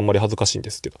買うててあんまり恥ずかしいんで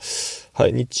すけど。は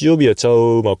い、日曜日はチャ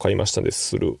ウ馬を買いましたんで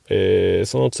する。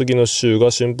その次の週が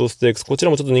春風ステークス。こち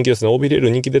らもちょっと人気ですね。オビレール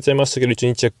人気出ちゃいましたけど、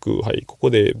1、2チェック。はい、ここ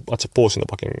で、ポーシュの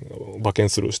馬券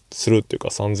するっていうか、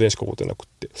3000円しか買うてなくっ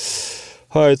て。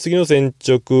はい、次の先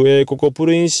着、ここプ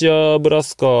リンシアブラ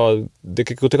スカで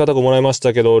結局手堅くもらいまし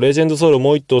たけど、レジェンドソウル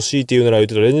もう一頭強いて言うなら言っ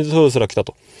てたレジェンドソウルすら来た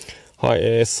と。はい、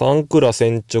3クラ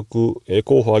先直、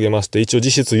候補挙げまして、一応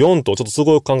実質4頭、ちょっとす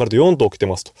ごい考えると4頭来て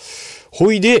ますと。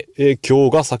ほいで、今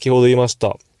日が先ほど言いまし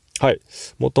た。はい。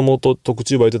もともと特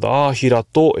注馬言ってたアーヒラ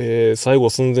と、最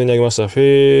後寸前に挙げましたフ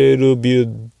ェール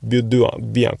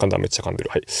ビアンかんだ、めっちゃ噛んで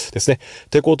る。はい。ですね。っ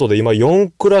てことで今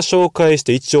4クラ紹介し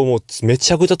て一応もうめ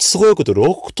ちゃくちゃすごいこと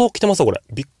6頭来てますわ、これ。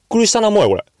びっくりしたなもうや、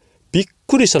これ。びっ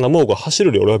くりしたなもうが走る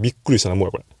より俺はびっくりしたなもう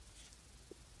や、これ。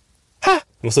はっ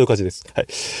もうそういう感じです。はい。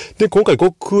で、今回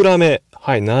5クラ目。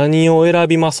はい。何を選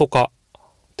びますか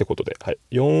ってことで。はい。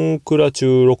4クラ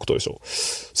中6頭でしょう。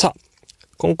さあ。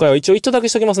今回は一応1頭だけ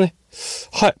しときますね。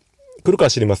はい。来るかは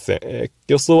知りません。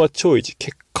予想は超一。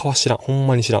結果は知らん。ほん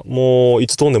まに知らん。もう、い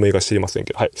つ飛んでもいいか知りません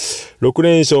けど。はい。6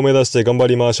連勝を目指して頑張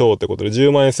りましょうってことで、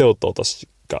10万円背負った私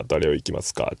が誰を行きま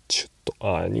すかちょっ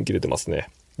と、人気出てますね。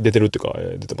出てるっていうか、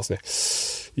出てますね。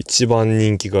一番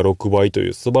人気が6倍とい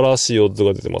う素晴らしいオッズ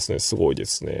が出てますね。すごいで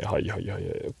すね。はいはいはい。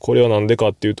これはなんでか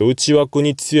っていうと、内枠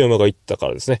に強い馬がいったか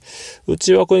らですね。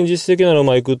内枠に実績のある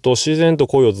馬行くと自然と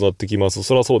濃いオッズになってきます。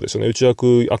そりゃそうでしょうね。内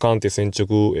枠あかんって先直、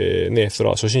それ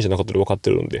は初心者なかったら分かって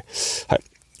るんで。はい。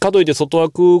かといって外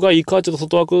枠がいいか、ちょっと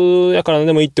外枠やから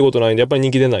でもいいってことないんで、やっぱり人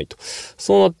気出ないと。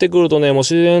そうなってくるとね、もう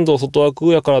自然と外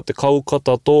枠やからって買う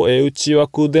方と、内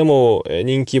枠でも、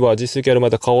人気馬、実績ある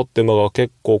まで買おうって馬が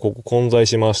結構ここ混在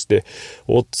しまして、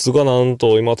オッズがなん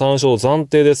と今単勝暫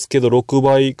定ですけど、6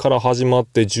倍から始まっ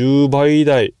て10倍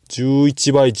台、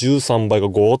11倍、13倍が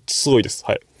ごっつすごいです。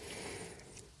はい。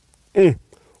うん。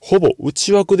ほぼ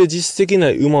内枠で実績な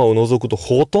い馬を除くと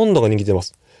ほとんどが人気出ま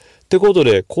す。ってこと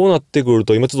で、こうなってくる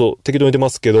と、今ちょっと適当に出ま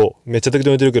すけど、めっちゃ適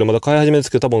当に出てるけど、まだ買い始めで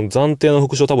すけど、多分暫定の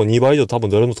副賞多分2倍以上多分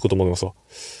誰もつくと思いますわ。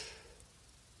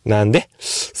なんで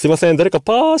すいません。誰か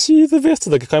パーシーズベスト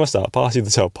だけ買いましたパーシーズ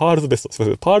じゃあ、パールズベスト。すいま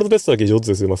せん。パールズベストだけ上手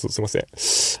ですいません。すいません。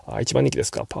一番人気で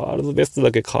すかパールズベスト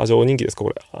だけ過剰人気ですかこ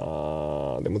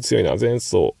れ。でも強いな。前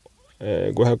走。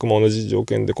500も同じ条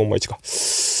件でコンマ1か。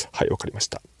はい、わかりまし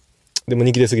た。でも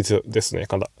人気出すぎですね、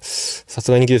神田。さす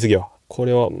がに人気出すぎや。こ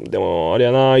れは、でも、あれ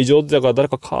やな、異常だから誰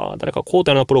か買う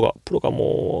たよな、プロが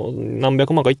もう、何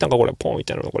百万かいったんか、これ。ポンみ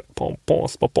たいなの、これ。ポン、ポン、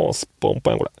スポポン、スポン、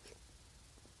ポンや、これ。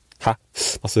は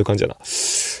そういう感じやな。やっ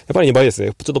ぱり2倍です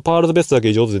ね。ちょっとパールズベストだ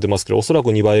け上手出てますけど、おそら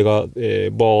く2倍が、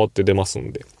ボーって出ます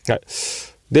んで。はい。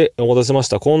で、お待たせしまし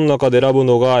た。この中で選ぶ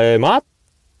のが、マッ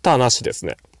タナシです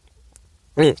ね。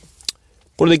うん。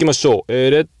これでいきましょう。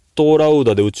レッドラウ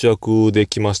ダで内枠で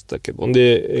きましたけど、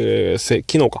で、昨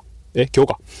日か。今日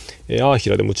か。アーヒ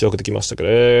ラでも内枠できましたけど、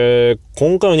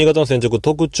今回の新潟の先着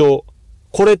特徴、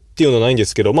これっていうのはないんで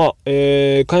すけど、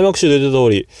開幕週で出た通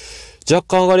り、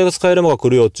若干上がりが使える馬が来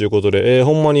るよっていうことで、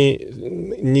ほんまに、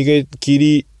逃げ切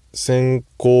り先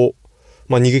行、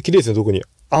逃げ切りですね、特に。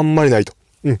あんまりないと。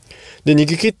うん。で、逃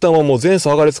げ切った馬も前走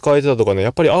上がり使えてたとかね、や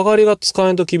っぱり上がりが使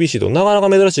えんと厳しいと、なかなか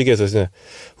珍しいケースですね。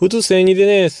普通1002で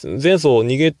ね、前走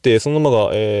逃げて、その馬が、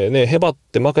へばっ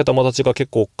て負けた馬たちが結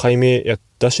構買い目や、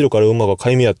出しるから馬が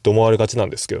買い目やって思われがちな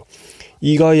んですけど、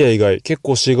意外や意外、結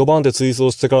構4、5番で追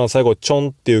走してからの最後、ちょん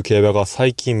っていう競馬が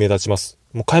最近目立ちます。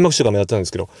もう開幕週が目立ってたんで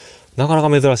すけど、なかな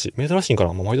か珍しい。珍しいんか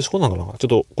な毎年こんなんかなちょっ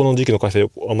とこの時期の開催、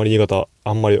あんまり新潟、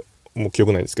あんまりもう記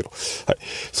憶ないんですけど。はい。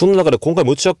そんな中で今回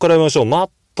も内枠から読みましょう。待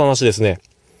った話ですね。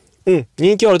うん。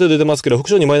人気はある程度出てますけど、副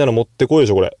賞2枚なら持ってこいで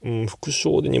しょ、これ。うん。副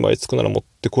賞で2枚つくなら持っ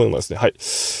てこいのもですね。はい。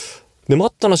で、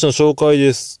待った話の紹介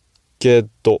ですけ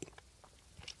ど、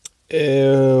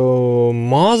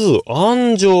まず、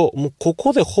安城。もうこ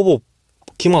こでほぼ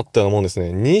決まったようなもんです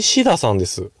ね。西田さんで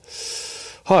す。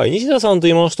はい。西田さんと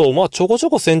言いますと、ちょこちょ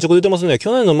こ先着出てますね。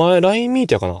去年の前、LINE ミー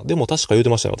ティアかなでも確か言うて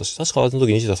ましたね、私。確かあの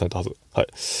時西田さんやったはず。はい。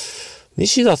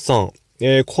西田さん、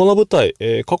この舞台、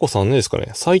過去3年ですかね。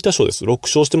最多勝です。6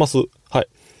勝してます。はい。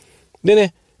で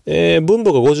ね、分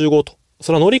母が55と。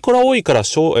それは乗り倉多いから、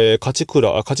勝ち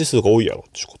数が多いやろ、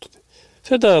ということで。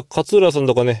それだったら、勝浦さん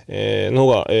とかね、の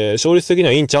方が、勝率的に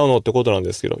はいいんちゃうのってことなん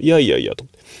ですけど、いや、と。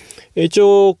一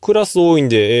応、クラス多いん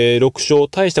で、6勝、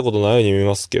大したことないように見え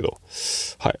ますけど、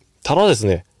はい。ただです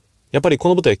ね、やっぱりこ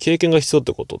の舞台経験が必要っ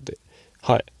てことで、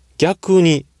はい。逆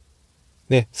に、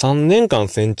ね、3年間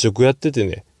先直やってて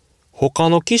ね、他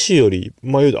の騎手より、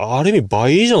ある意味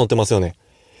倍以上乗ってますよね。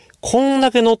こん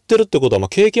だけ乗ってるってことは、まあ、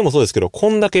経験もそうですけど、こ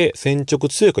んだけ先直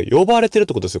強いから呼ばれてるっ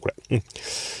てことですよ、これ。うん。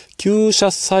厩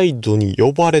舎サイドに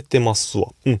呼ばれてますわ。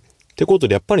うん。ってこと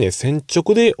で、やっぱりね、先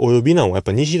直でお呼びなのはやっ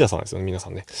ぱ西田さんですよね、皆さ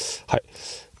んね。はい。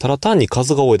ただ単に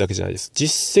数が多いだけじゃないです。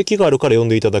実績があるから呼ん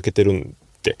でいただけてるん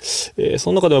で、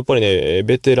その中でもやっぱりね、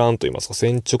ベテランと言いますか、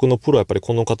先直のプロはやっぱり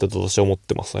この方と私は思っ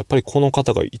てます。やっぱりこの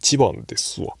方が一番で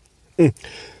すわ。う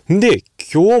ん。で、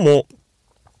今日も、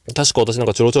確か私なん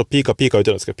かちょろちょろピーカピーカ言って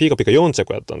るんですけど、ピーカピーカ4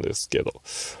着やったんですけど、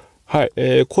はい。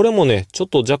これもね、ちょっ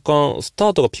と若干、スタ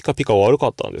ートがピカピカ悪か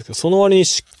ったんですけど、その割に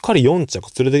しっかり4着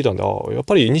連れてきたんで、やっ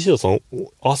ぱり西田さん、エ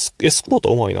スコート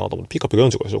うまいなと思って、ピカピカ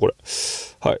4着でしょ、これ。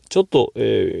はい。ちょっと、フ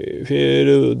ェー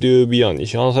ル・デュービアンに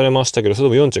批判されましたけど、それ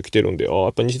でも4着来てるんで、や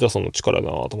っぱり西田さんの力やな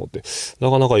と思って、な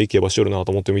かなかいい競馬しよるな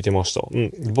と思って見てました。う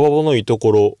ん。馬場のいいと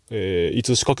ころ、い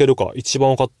つ仕掛けるか、一番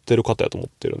分かってる方やと思っ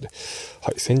てるんで、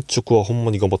はい。先直はほん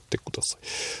まに頑張ってくださ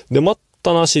い。で、マッ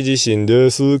タナシ自身で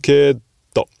すけど、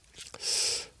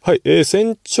はい、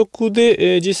先直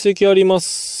で、実績ありま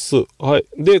す。はい。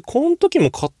で、この時も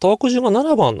勝った枠順が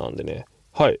7番なんでね。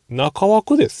はい。中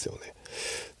枠ですよね。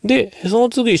で、その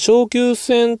次、昇級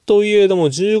戦といえども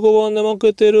15番で負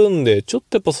けてるんで、ちょっ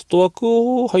とやっぱ外枠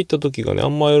を入った時がね、あ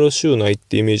んまよろしゅうないっ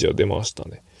てイメージが出ました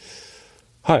ね。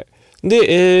はい。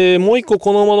で、もう一個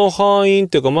この馬の敗因っ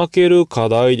ていうか負ける課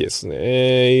題です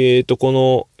ね。こ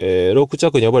の、6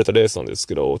着に呼ばれたレースなんです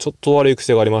けど、ちょっと悪い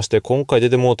癖がありまして、今回出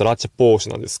てもらったラチェポーシ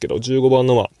ュなんですけど、15番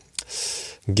の馬、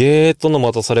ゲートの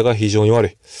待たされが非常に悪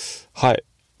い。はい。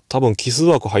多分奇数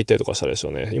枠入ったりとかしたでしょ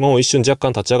うね。今も一瞬若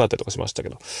干立ち上がったりとかしましたけ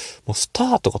ど、もうスタ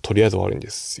ートがとりあえず悪いんで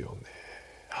すよね。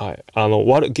はい。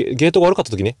ゲートが悪かっ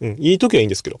た時ね、いい時はいいん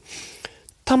ですけど、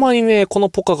たまにね、この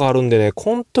ポカがあるんでね、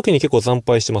この時に結構惨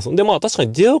敗してます。で、まあ確か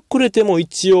に出遅れても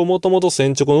一応もともと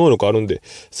先直能力あるんで、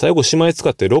最後姉妹使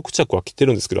って6着は来て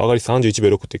るんですけど、上がり31秒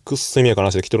6ってくっせみやかな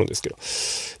話で来てるんですけど、や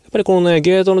っぱりこのね、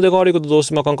ゲートの出が悪いことどうし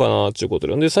てもあかんかなっていうこと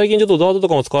で。で、最近ちょっとダートと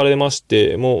かも使われまし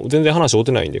て、もう全然話合っ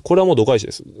てないんで、これはもう度外視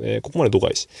です。ここまで度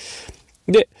外視。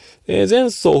で、前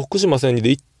走福島戦に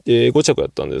で5着や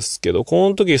ったんですけど、こ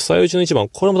の時最内の1番、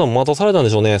これも多分待たされたんで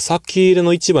しょうね。先入れ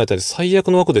の1番やったり最悪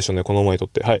の枠でしょうね、この馬にとっ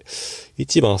て。はい。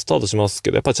1番スタートします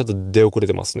けど、やっぱりちょっと出遅れ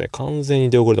てますね。完全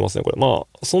に出遅れてますね、これ。ま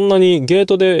あ、そんなにゲー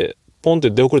トでポンって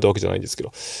出遅れたわけじゃないんですけ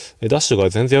ど、ダッシュが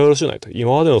全然よろしくないと。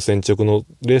今までの先着の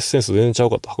レースセンス全然ちゃ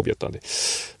うかった運びやったんで。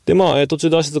で、まあ、途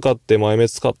中出し使って前目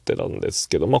使ってたんです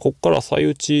けど、まあ、こっから最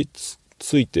内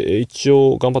ついて、一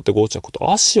応頑張って5着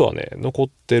と、足はね、残っ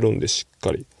てるんでしっ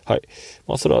かり。はい。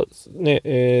まあ、それは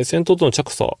ね、先頭との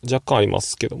着差若干ありま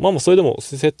すけど、まあ、それでも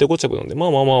設定5着なんで、まあ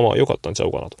良かったんちゃ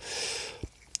うかなと。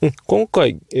今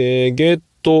回、ゲー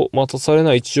ト待たされ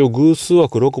ない一応偶数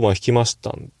枠6番引きまし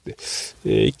たんで、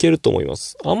いけると思いま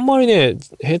す。あんまりね、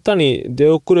下手に出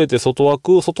遅れて外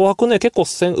枠ね、結構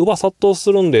馬殺到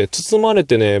するんで、包まれ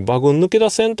てね、馬群抜け出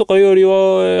せんとかより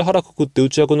は、腹くくって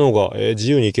内枠の方が、自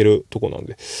由にいけるとこなん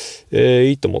で、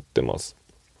いいと思ってます。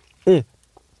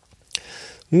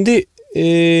で、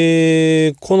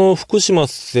この福島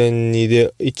戦に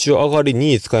で一応上がり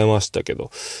2位使いましたけど、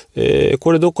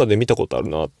これどっかで見たことある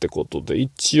なってことで、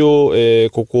一応、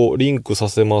ここリンクさ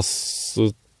せま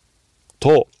す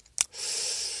と、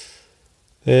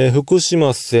福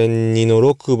島戦2の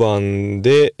6番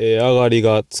で、上がり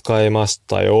が使えまし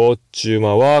たよ。中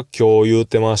馬は今日言う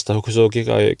てました。副賞気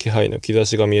配の兆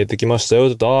しが見えてきましたよ。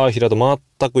平と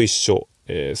全く一緒。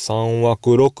3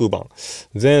枠6番。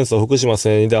前走福島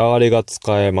戦2で上がりが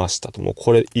使えましたと。もう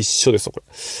これ一緒ですよ、これ。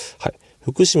はい。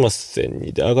福島戦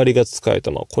2で上がりが使え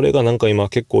た。まあ、これがなんか今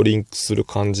結構リンクする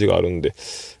感じがあるんで、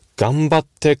頑張っ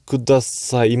てくだ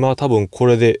さい。今多分こ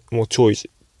れでもう超維持。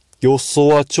予想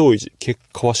は超維持。結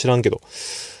果は知らんけど。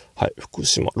はい。福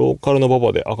島、ローカルの馬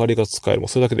場で上がりが使える。もう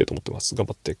それだけでいいと思ってます。頑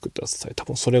張ってください。多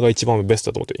分それが一番ベス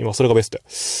トだと思って、今それがベストや。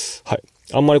はい。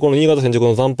あんまりこの新潟先着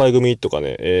の惨敗組とか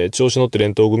ね、調子乗って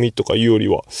連投組とかいうより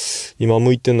は、今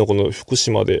向いてんのこの福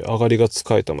島で上がりが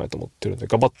使えたまえと思ってるんで、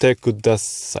頑張ってくだ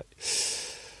さい。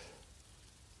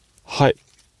はい。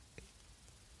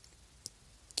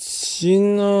ち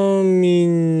なみ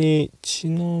に、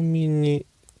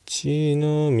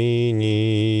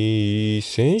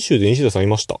先週で西田さんい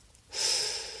ました。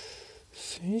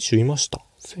先週いました。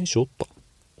先週乗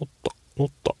っ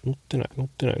てない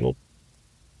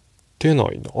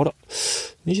な。あら。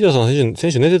西田さん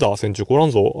先週寝てた先週おら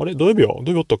んぞ。あれ土曜日お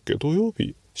ったっけ土曜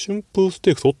日春風ス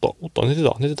テークスおった寝て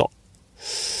た。お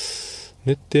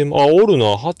る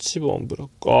な。8番ブラッ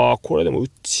ク。これでも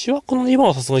内枠の2番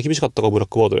はさすがに厳しかったか、ブラッ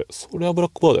クバードで。それはブラ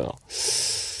ックバードやな。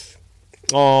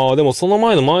でもその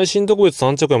前の前進特別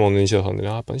3着やもんね、西田さんでね。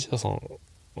やっぱ西田さん、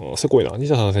せこいな。西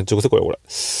田さん先着せこいよ、これ。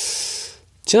ち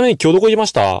なみに今日どこ行きま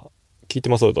した？聞いて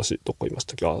ます、私。どっかいまし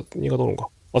たっけ？あ、新潟おるんか。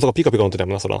あ、そうか、ピカピカ乗ってた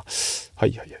もんな、そら。はいは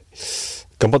いはい。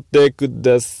頑張ってく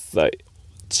ださい。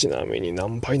ちなみに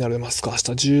何倍になりますか？明日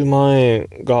10万円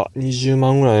が20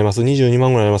万ぐらいになります？ 22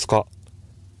 万ぐらいになりますか？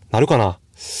なるかな？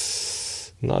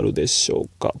なるでしょう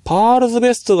か。パールズ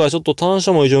ベストがちょっと単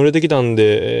車も異常に売れてきたん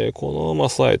で、この馬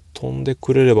さえ飛んで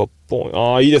くれればポン。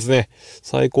ああ、いいですね。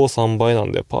最高3倍な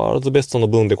んで、パールズベストの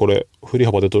分でこれ、振り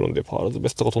幅で取るんで、パールズベ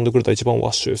ストが飛んでくれたら一番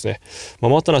ワッシュですね。ま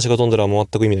あ、マッタナシが飛んだらもう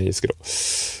全く意味ないんですけど。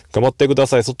頑張ってくだ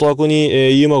さい。外枠に、い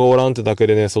い馬がおらんってだけ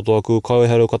でね、外枠買い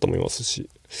はる方もいますし。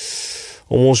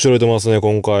面白いと思いますね、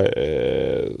今回。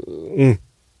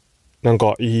なん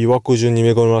か、いい枠順に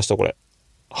め込みました、これ。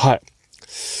はい。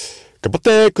頑張っ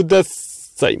てくだ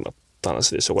さい。待ったな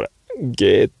しでしょ、これ。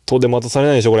ゲートで待たされ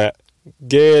ないでしょ、これ。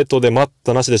ゲートで待っ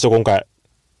たなしでしょ、今回。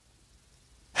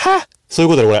は？そういう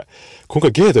ことで、これ。今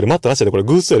回ゲートで待ったなしで、これ、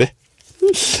偶数やで。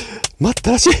待っ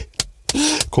たなし。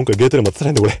今回ゲートで待たさ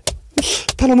れないんで、これ。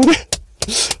頼むで。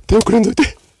手をくれんどいて。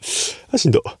あ、し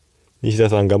んど。西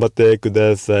田さん頑張ってく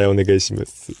ださい。お願いしま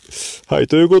す。はい。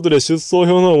ということで、出走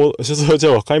じ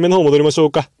ゃあ、回目の方戻りましょ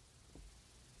うか。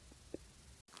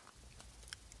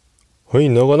はい。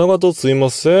長々とすいま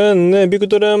せんね。ビク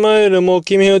トリアマイルも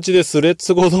決め打ちです。レッ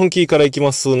ツゴードンキーから行き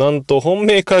ます。なんと、本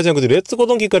命からじゃなくて、レッツゴー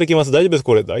ドンキーから行きます。大丈夫です。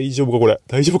これ。大丈夫かこれ。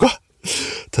大丈夫か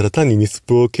ただ単にミス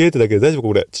プロ系ってだけで大丈夫か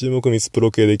これ。注目ミスプ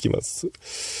ロ系で行きます。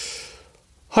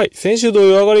はい。先週同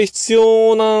様上がり必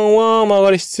要なんは、上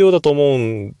がり必要だと思う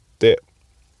んで、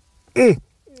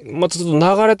まあ、ちょっ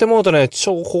と流れてもうとね、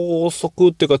超高速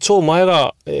っていうか、超前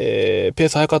が、ペー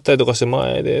ス速かったりとかして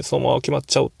前でそのまま決まっ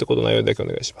ちゃうってことの内容だけお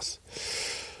願いします。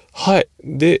はい。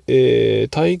で、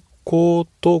対抗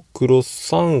と黒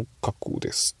三角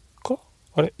ですか？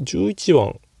あれ ?11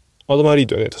 番。アドマイリー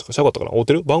ドよね。確かしゃかったかな？追っ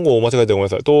てる？番号を間違えてごめんな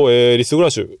さい。と、リスグラッ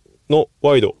シュの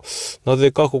ワイド。な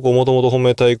ぜかここもともと本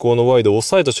命対抗のワイドを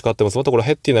抑えとして買ってます。またこれ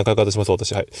ヘッティな買い方します、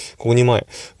私。はい。ここ2万円。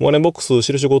ワネボックス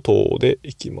印5等で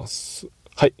いきます。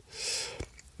はい。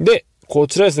で、こ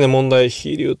ちらですね、問題。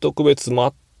飛竜特別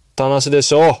待ったなしで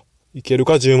しょう。いける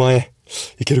か ?10 万円。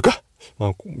いけるか？ま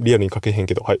あ、リアルにかけへん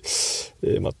けど、はい。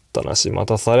待ったなし、待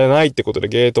たされないってことで、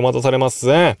ゲート待たされま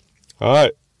せん。は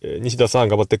い。西田さん、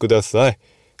頑張ってください。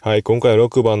はい。今回は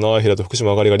6番のアヒラと福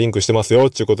島あがりがリンクしてますよ。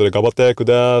ということで、頑張ってく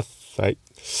ださい。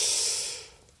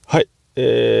はい。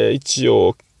一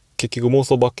応、結局妄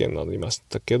想馬券になりまし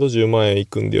たけど、10万円い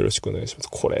くんでよろしくお願いします。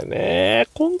これね、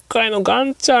今回のガ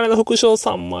ンチャーレの副賞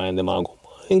3万円で、まあ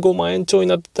5万円ちょいに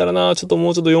なってたらな、ちょっと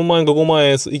もうちょっと4万円か5万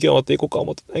円意見割っていこうか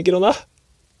思ってないけどな。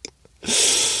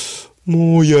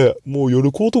もういや、もう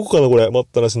夜買うとこかな、これ。待っ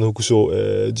たなしの副賞。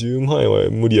10万円は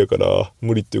無理やから、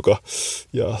無理っていうか、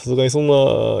いや、さすがにそんな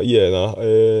嫌やな。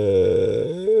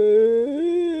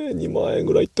2万円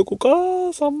ぐらいいっとこうか。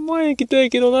3万円いきた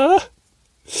いけどな。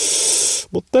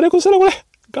もったいないことしたな、これ。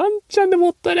ガンちゃんでも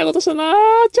ったいないことしたな。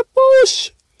チャッポー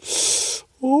シュ。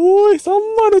おーい、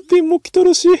309も来と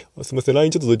るし。すいません、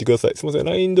LINE ちょっとどいてください。すいません、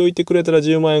LINE どいてくれたら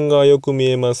10万円がよく見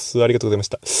えます。ありがとうございまし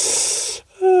た。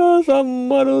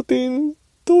309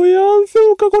とやんせ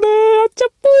よか、これ。チャ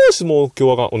ッポーシュ。もう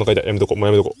今日はお腹痛い。やめとこう。もう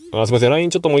やめとこう。すいません、LINE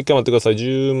ちょっともう一回待ってください。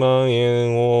10万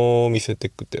円を見せて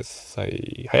くださ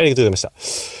い。はい、ありがとうございました。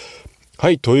は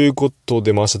い。ということ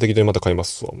で、明日適当にまた買いま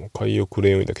すわ。もう買い遅れ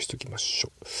んようにだけしておきましょ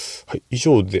う。はい。以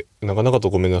上で、なかなかと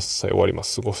ごめんなさい。終わりま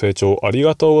す。ご清聴あり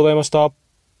がとうございました。